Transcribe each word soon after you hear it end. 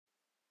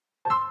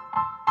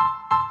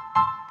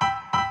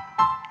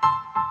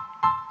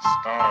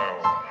Style.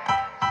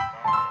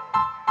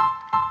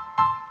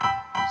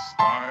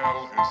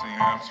 Style is the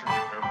answer to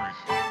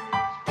everything.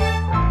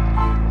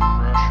 A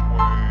fresh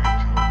way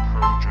to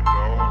approach a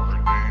dull or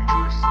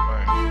dangerous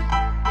thing.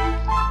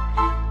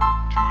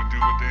 To do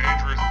a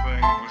dangerous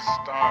thing with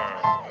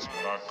style is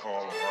what I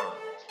call art.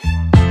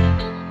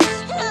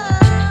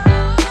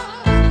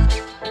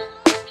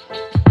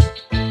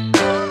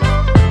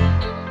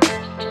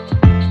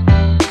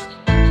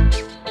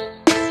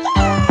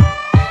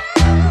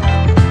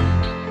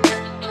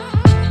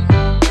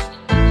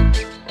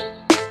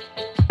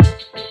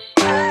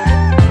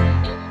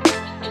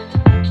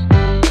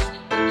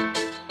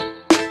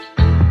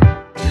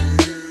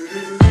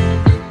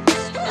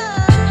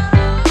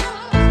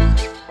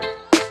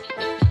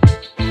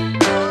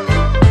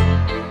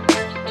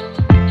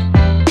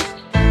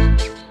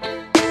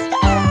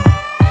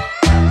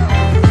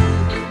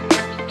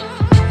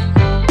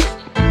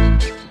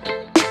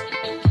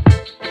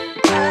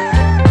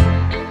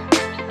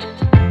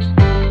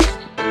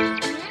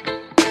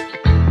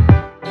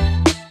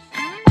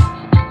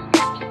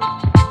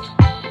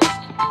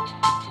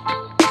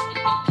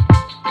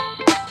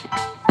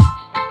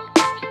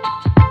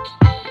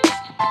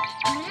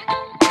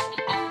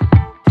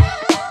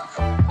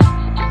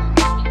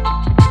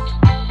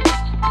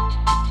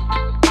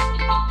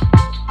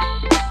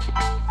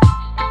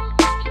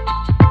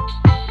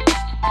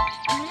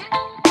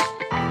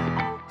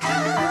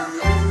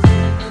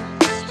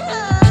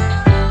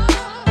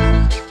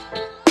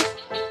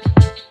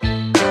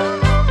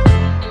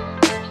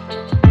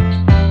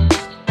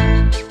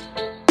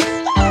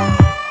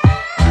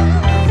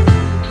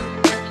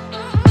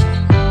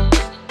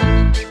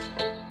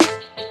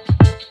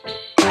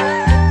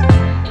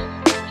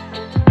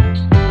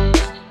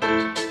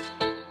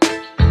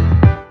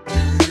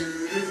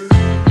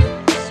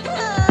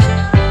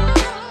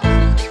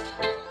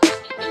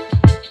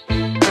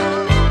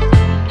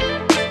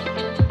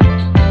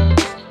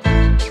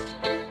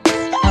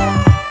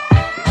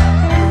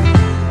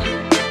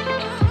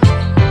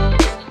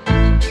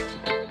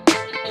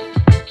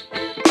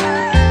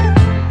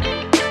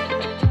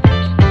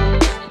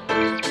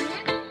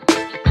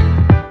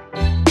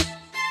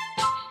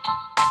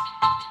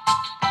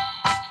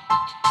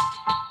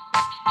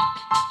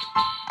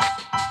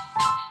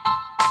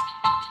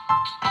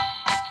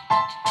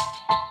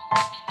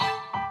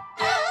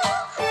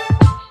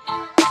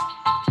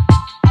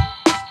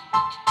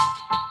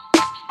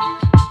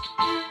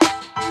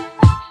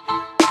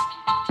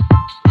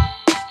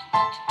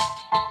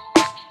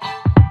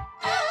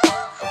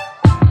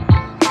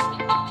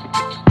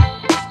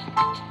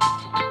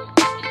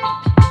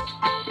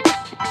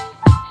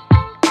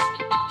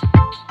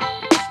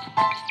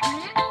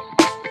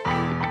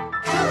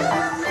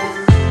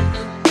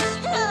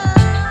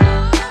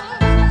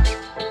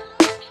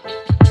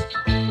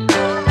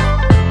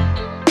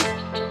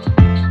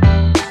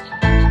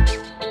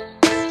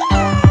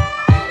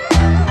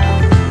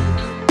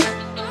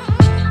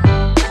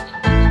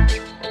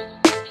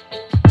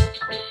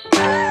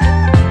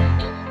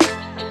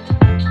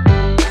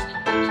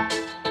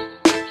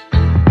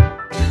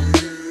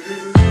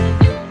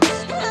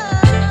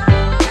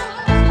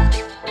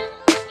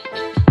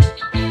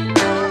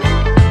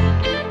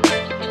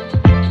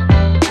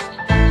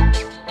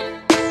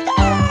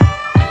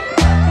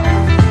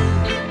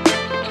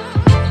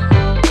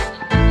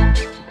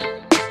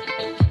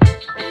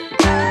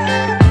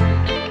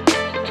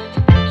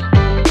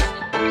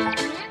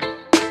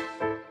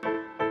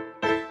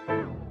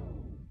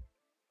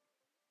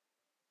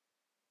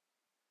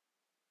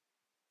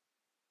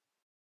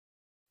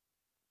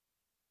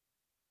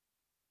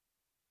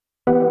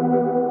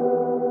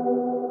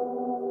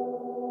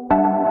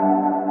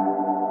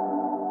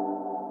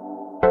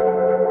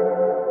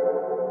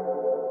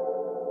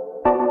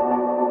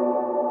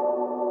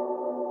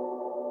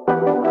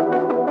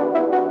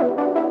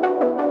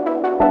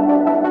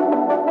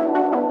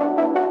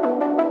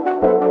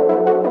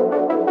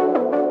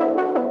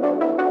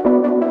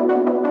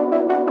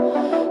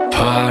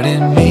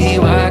 Pardon me,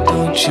 why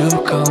don't you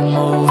come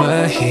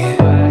over here?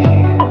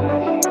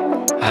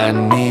 I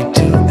need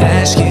to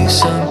ask you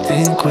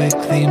something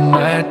quickly,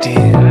 my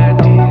dear.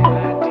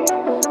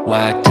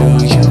 Why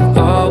do you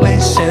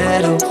always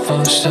settle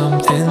for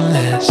something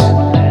less?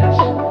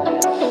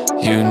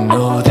 You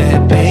know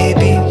that,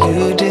 baby,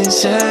 you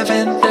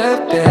deserving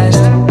the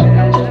best.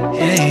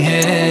 Yeah,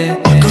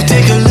 yeah. Go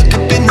take a look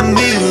up in the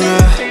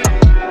mirror.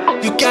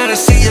 You gotta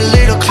see a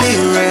little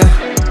clearer.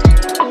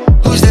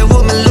 Who's that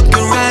woman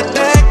looking right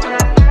back?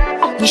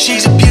 And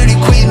she's a beauty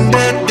queen,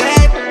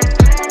 babe.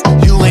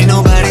 You ain't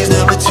nobody's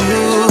number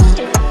two.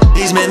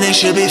 These men, they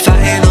should be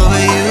fighting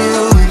over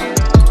you.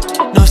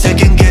 No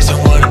second guessing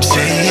what I'm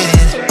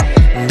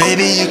saying.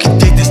 Baby, you can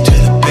take this to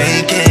the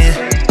bank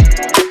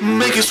and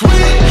make us win.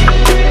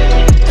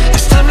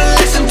 It's time to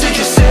listen to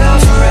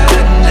yourself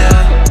right now.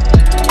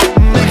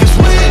 Make us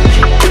win.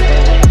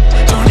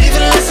 Don't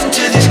even listen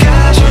to these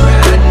guys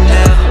right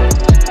now.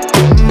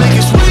 Make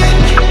us win.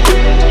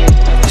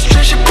 Let's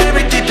treasure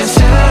buried deep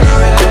inside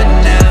right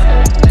now.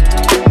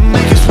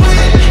 Make us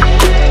win.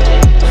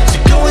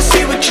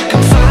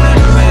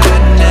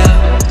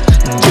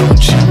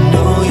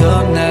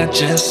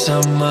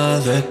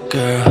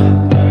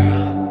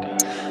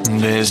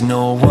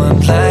 no one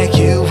like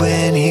you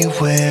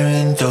anywhere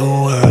in the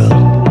world.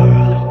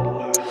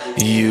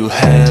 You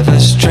have a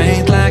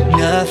strength like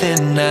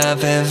nothing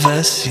I've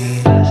ever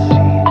seen.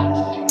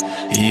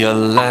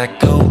 You're like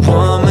a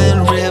woman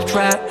ripped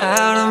right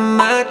out of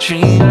my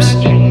dreams.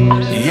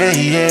 Yeah,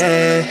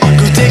 yeah.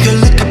 Go take a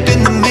look up in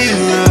the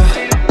mirror.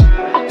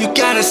 You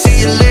gotta see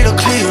a little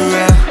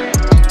clearer.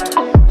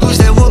 Who's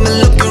that woman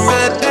looking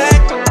right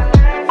back?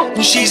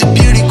 She's a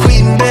beauty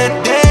queen, bad.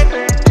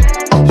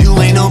 You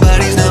ain't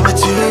nobody's number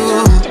two.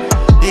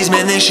 These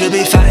men, they should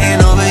be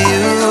fighting over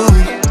you.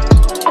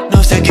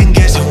 No second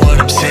guessing what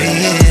I'm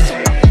saying.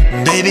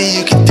 Baby,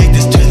 you can take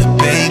this to the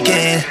bank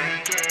and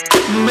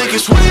make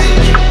it sweet.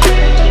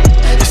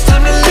 It's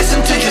time to listen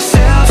to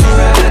yourself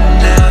right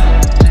now.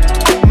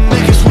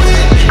 Make it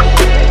sweet.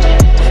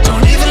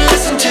 Don't even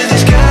listen to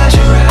these guys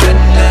right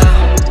now.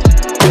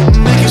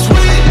 Make it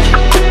sweet.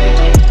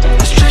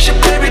 Let's treasure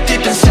baby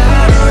deep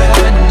inside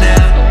right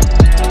now.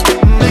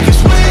 Make it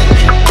sweet.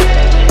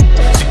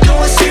 So go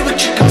and see what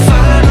you can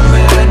find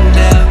right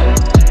now.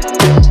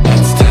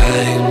 It's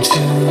time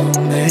to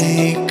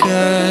make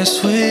a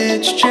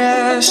switch.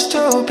 Just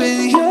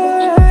open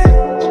your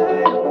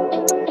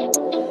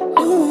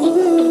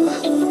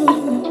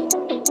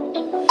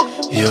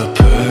you're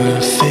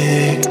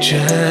perfect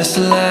just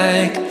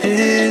like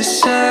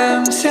this.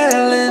 I'm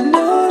telling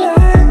no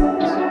lies.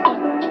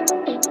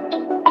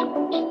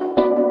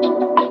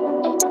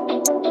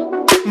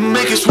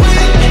 Make it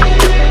sweet.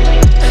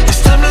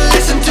 It's time to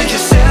listen to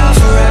yourself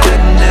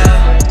right now.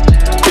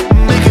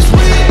 Make it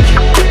sweet.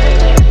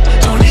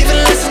 Don't even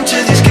listen to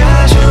these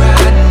guys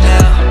right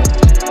now.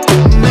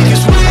 Make it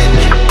sweet.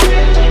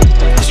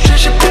 Let's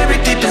treasure baby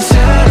deep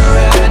inside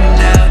right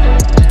now.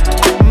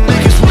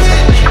 Make it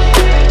sweet.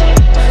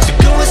 So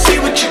go and see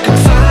what you can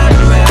find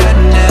right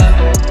now.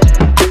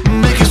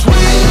 Make it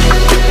sweet.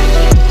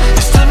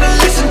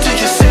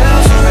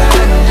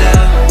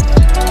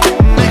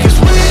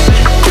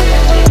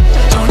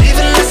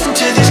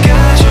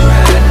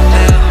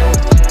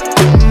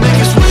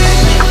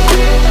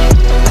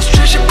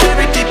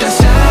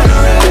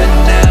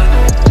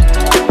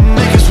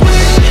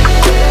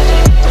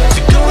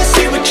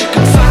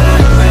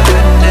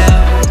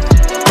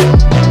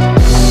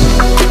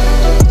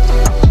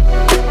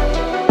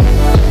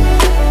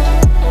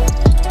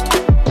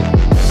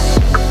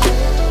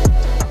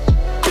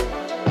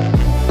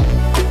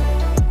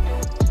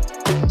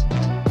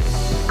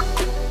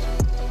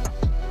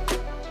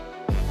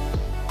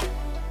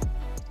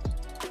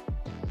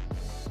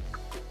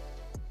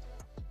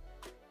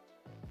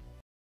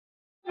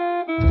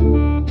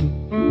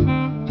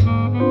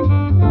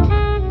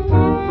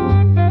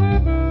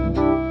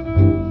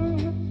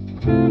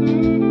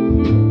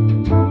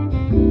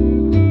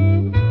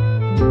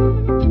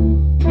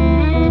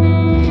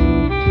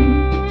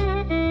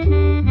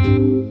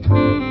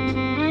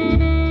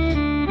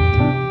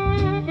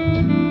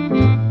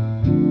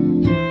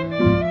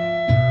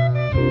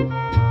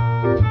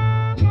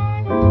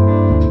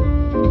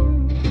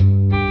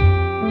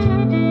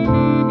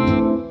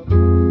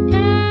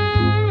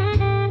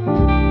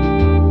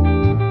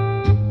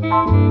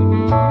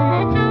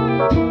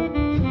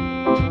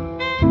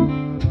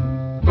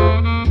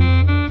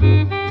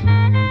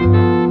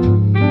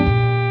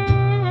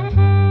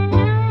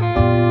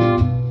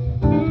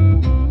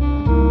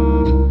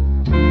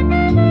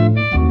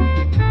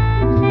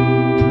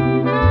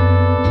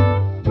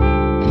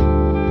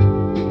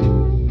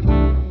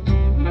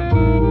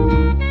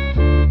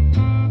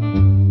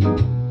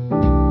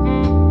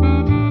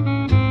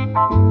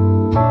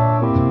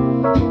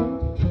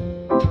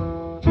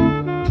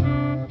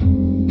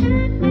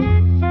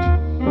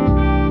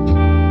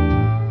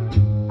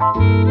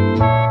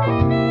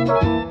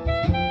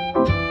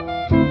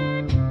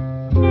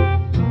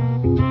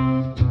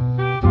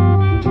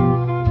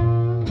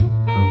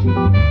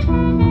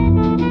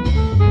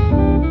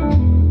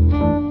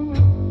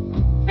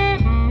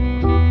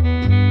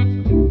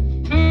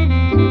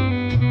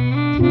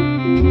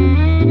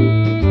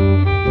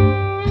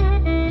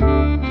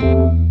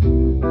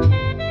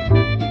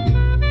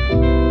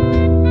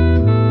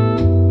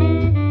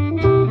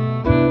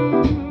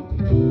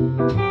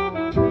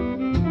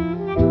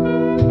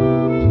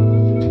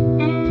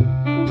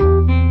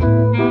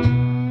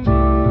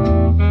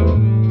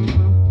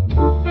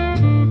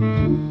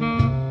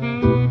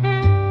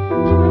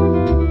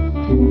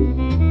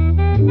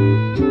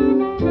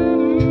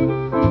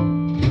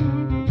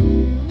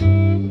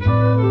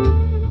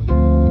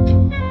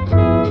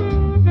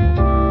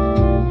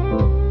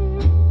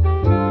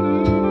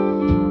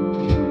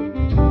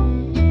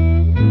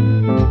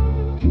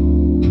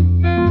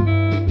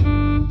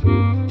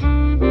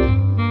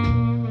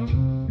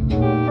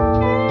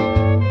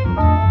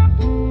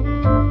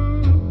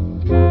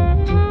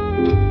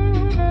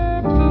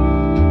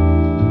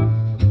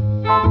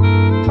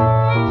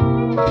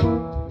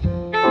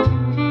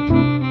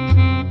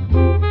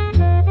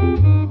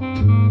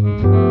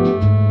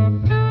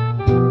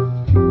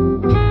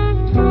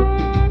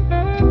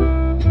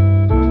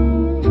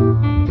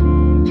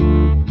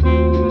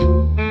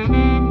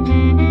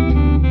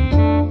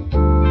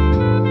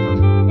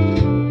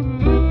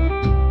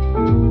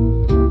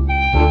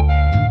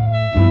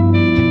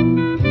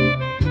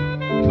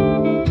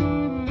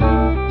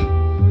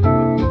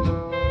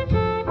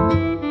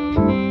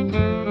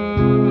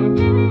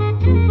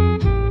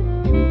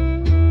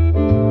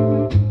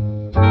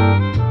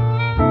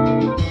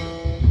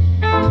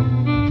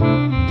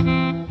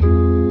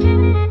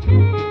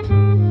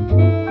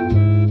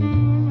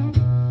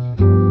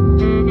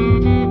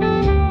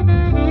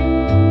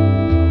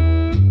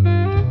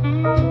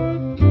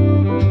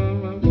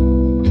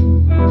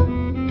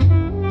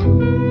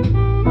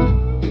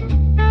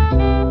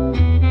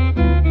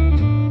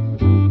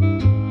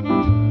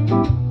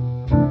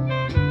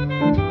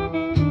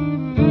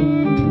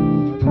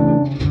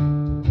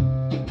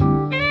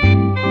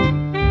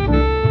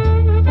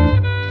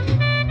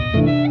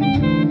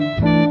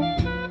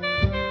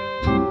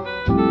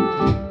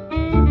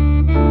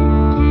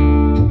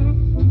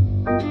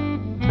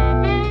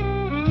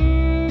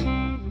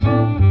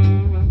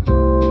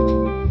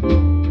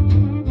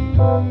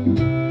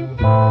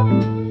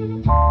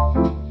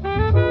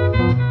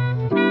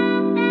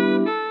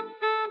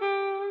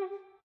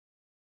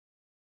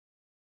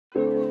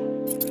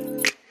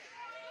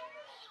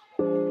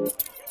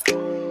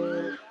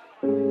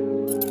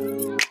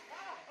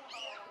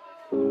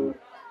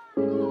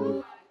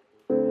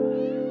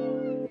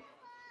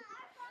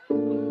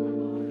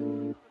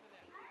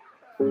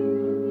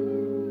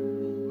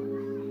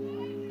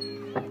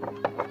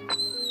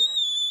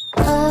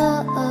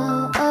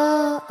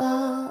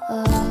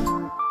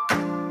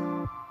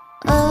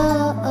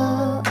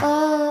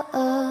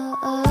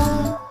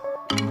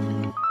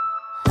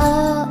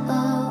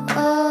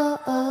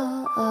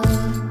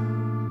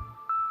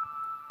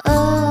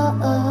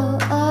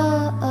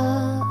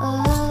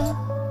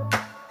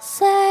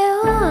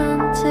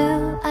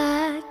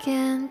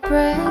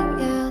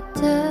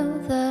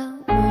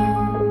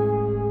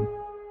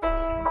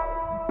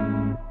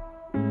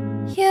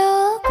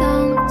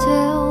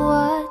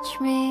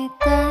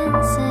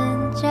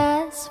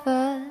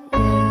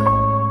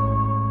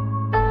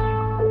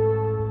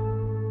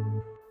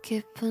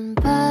 깊은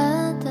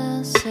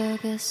바다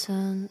속에서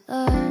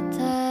널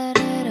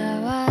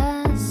데리러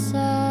왔어.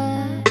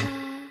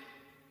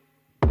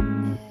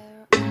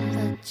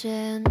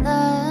 어째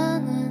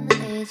나는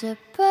이제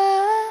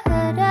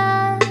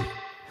버려.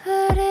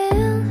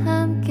 우린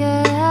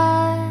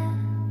함께야.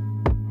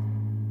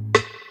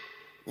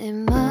 네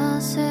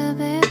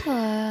모습이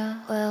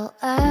보여. Well,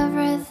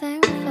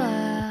 everything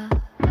보여.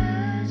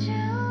 Would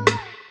you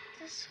like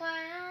to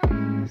swim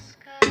in the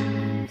sky?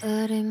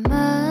 우리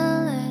멀리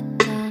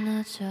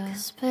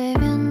Cause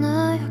baby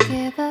나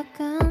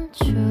여기밖엔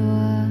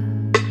좋아.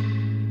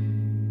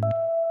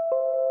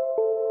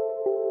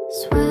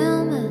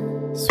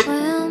 Swimming,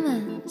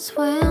 swimming,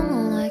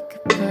 swimming like a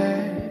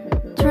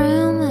bird.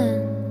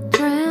 Dreaming,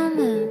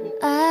 dreaming,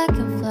 I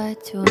can fly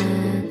to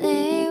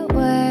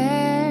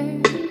anywhere.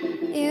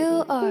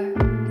 You are,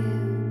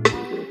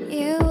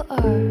 you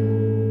are,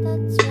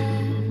 that's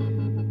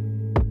right.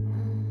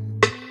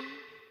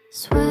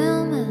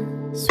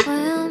 Swimming,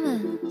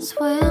 swimming,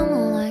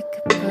 swimming like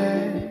a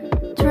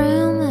bird.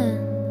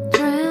 Dreaming,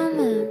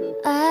 dreaming,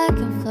 I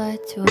can fly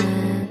to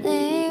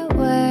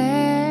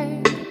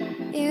anywhere.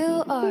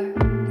 You are,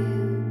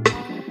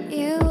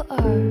 you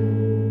are,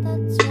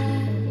 that's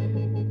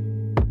right.